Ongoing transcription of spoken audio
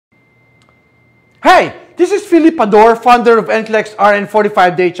Hi, this is Philip Pador, founder of NCLEX RN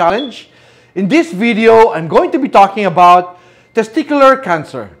 45-Day Challenge. In this video, I'm going to be talking about testicular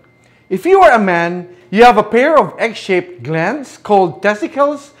cancer. If you are a man, you have a pair of egg-shaped glands called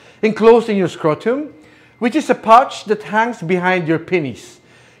testicles enclosed in your scrotum, which is a pouch that hangs behind your penis.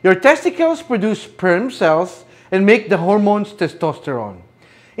 Your testicles produce sperm cells and make the hormones testosterone.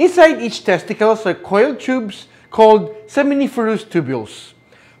 Inside each testicles are coiled tubes called seminiferous tubules,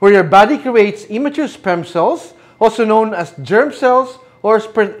 where your body creates immature sperm cells, also known as germ cells or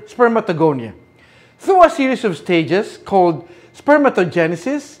spermatogonia. Through a series of stages called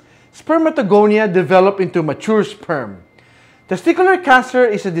spermatogenesis, spermatogonia develop into mature sperm. Testicular cancer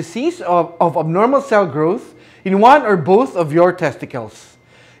is a disease of abnormal cell growth in one or both of your testicles.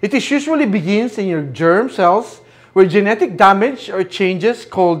 It usually begins in your germ cells, where genetic damage or changes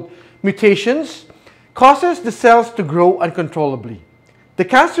called mutations causes the cells to grow uncontrollably. The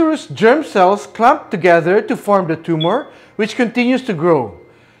cancerous germ cells clump together to form the tumor, which continues to grow.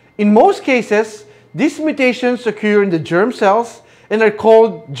 In most cases, these mutations occur in the germ cells and are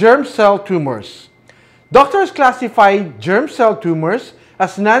called germ cell tumors. Doctors classify germ cell tumors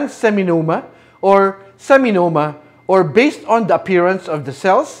as non-seminoma or seminoma, or based on the appearance of the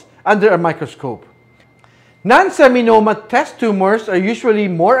cells under a microscope. Non-seminoma test tumors are usually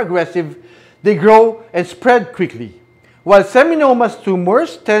more aggressive. They grow and spread quickly, while seminoma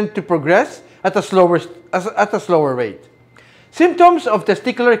tumors tend to progress at a slower rate. Symptoms of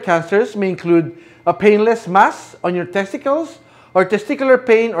testicular cancers may include a painless mass on your testicles or testicular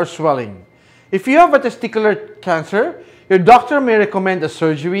pain or swelling. If you have a testicular cancer, your doctor may recommend a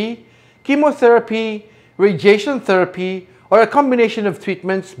surgery, chemotherapy, radiation therapy, or a combination of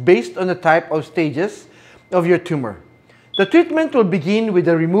treatments based on the type of stages of your tumor. The treatment will begin with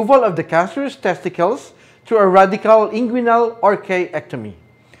the removal of the cancerous testicles through a radical inguinal orchiectomy.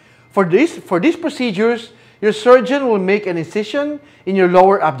 For these procedures, your surgeon will make an incision in your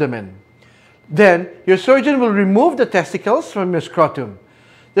lower abdomen. Then, your surgeon will remove the testicles from your scrotum.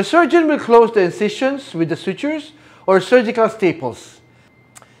 The surgeon will close the incisions with the sutures or surgical staples.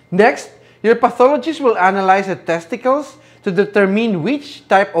 Next, your pathologist will analyze the testicles to determine which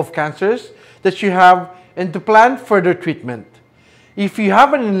type of cancers that you have and to plan further treatment. If you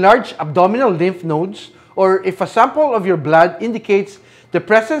have an enlarged abdominal lymph nodes, or if a sample of your blood indicates the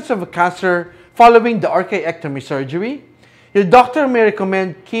presence of a cancer following the orchiectomy surgery, your doctor may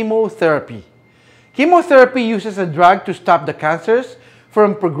recommend chemotherapy. Chemotherapy uses a drug to stop the cancers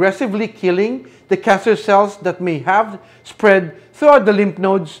from progressively killing the cancer cells that may have spread throughout the lymph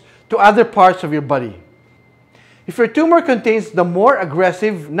nodes to other parts of your body. If your tumor contains the more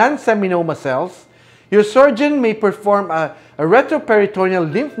aggressive non-seminoma cells, your surgeon may perform a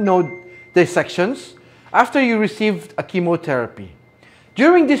retroperitoneal lymph node dissections after you received a chemotherapy.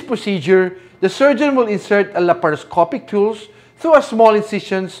 During this procedure, the surgeon will insert a laparoscopic tools through a small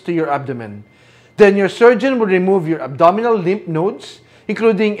incisions to your abdomen. Then your surgeon will remove your abdominal lymph nodes,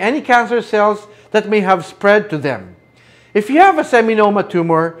 including any cancer cells that may have spread to them. If you have a seminoma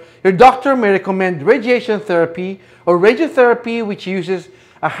tumor, your doctor may recommend radiation therapy or radiotherapy, which uses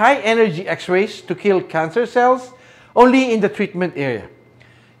a high-energy X-rays to kill cancer cells only in the treatment area.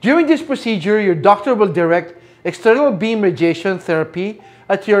 During this procedure, your doctor will direct external beam radiation therapy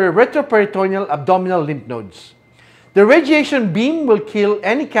at your retroperitoneal abdominal lymph nodes. The radiation beam will kill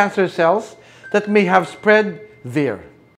any cancer cells that may have spread there.